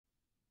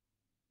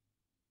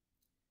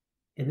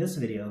In this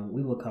video,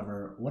 we will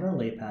cover what are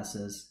late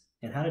passes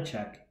and how to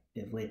check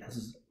if late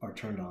passes are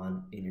turned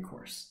on in your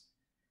course.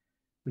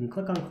 When you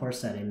click on Course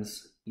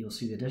Settings, you'll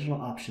see the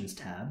Additional Options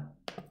tab.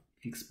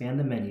 If you expand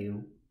the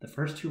menu, the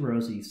first two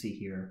rows that you see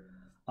here,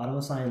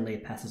 Auto-Assign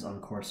Late Passes on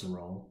Course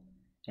Enroll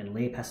and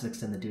Late Passes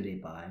Extend the Due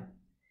Date By,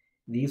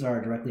 these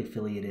are directly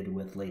affiliated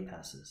with late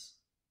passes.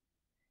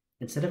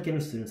 Instead of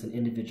giving students an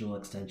individual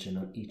extension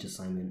on each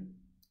assignment,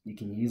 you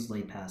can use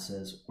late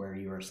passes where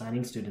you are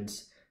assigning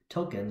students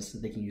tokens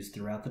that they can use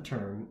throughout the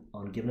term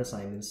on given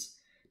assignments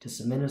to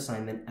submit an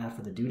assignment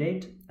after the due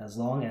date, as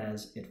long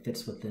as it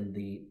fits within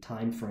the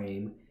time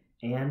frame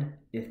and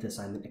if the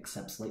assignment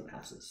accepts late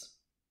passes.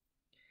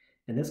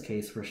 In this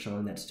case, we're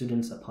showing that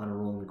students upon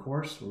enrolling in the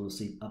course will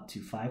receive up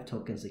to 5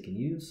 tokens they can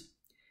use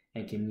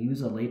and can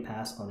use a late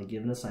pass on a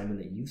given assignment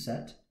that you've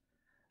set,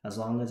 as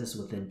long as it's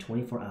within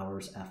 24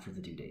 hours after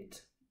the due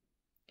date.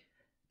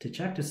 To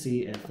check to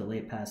see if the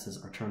late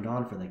passes are turned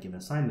on for that given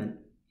assignment,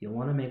 you'll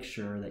want to make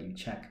sure that you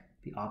check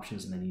the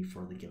options menu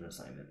for the given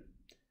assignment.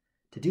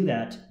 To do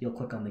that, you'll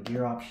click on the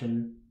gear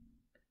option,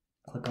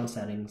 click on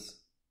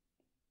settings.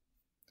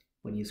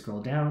 When you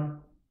scroll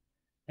down,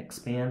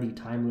 expand the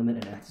time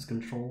limit and access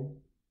control.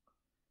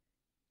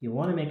 You'll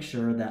want to make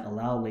sure that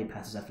allow late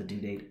passes after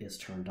due date is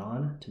turned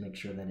on to make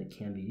sure that it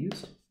can be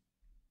used.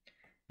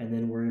 And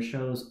then where it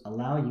shows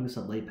allow use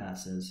of late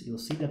passes, you'll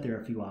see that there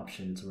are a few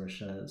options where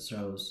it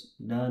shows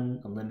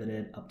none,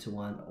 unlimited, up to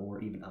 1,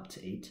 or even up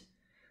to 8.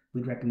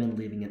 We'd recommend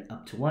leaving it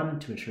up to 1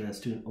 to ensure that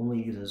student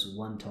only uses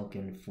 1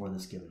 token for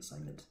this given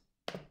assignment.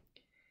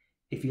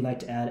 If you'd like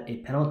to add a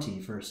penalty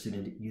for a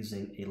student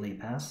using a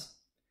late pass,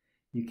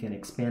 you can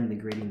expand the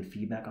grading and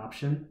feedback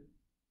option.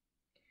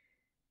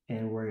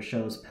 And where it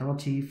shows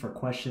penalty for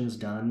questions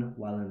done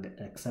while in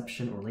an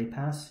exception or late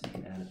pass, you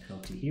can add a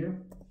penalty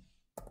here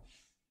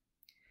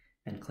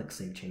and click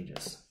Save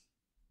Changes.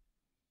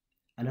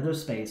 Another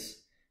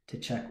space to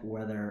check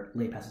whether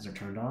late passes are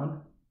turned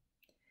on.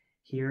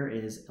 Here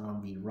is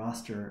on the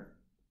roster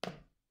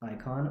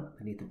icon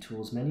beneath the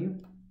Tools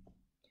menu.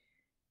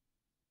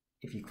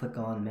 If you click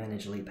on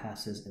Manage Late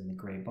Passes in the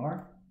gray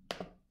bar,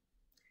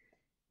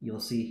 you'll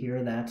see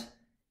here that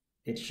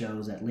it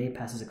shows that late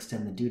passes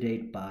extend the due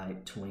date by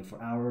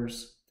 24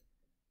 hours.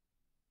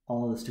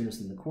 All of the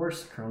students in the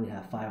course currently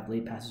have 5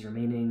 late passes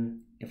remaining.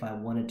 If I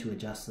wanted to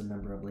adjust the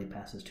number of late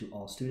passes to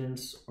all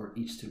students or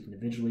each student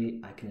individually,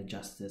 I can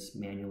adjust this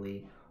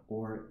manually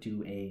or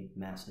do a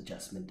mass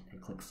adjustment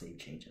and click Save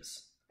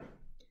Changes.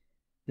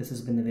 This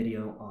has been the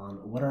video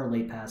on what are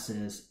late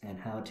passes and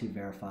how to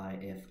verify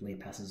if late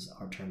passes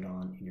are turned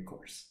on in your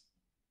course.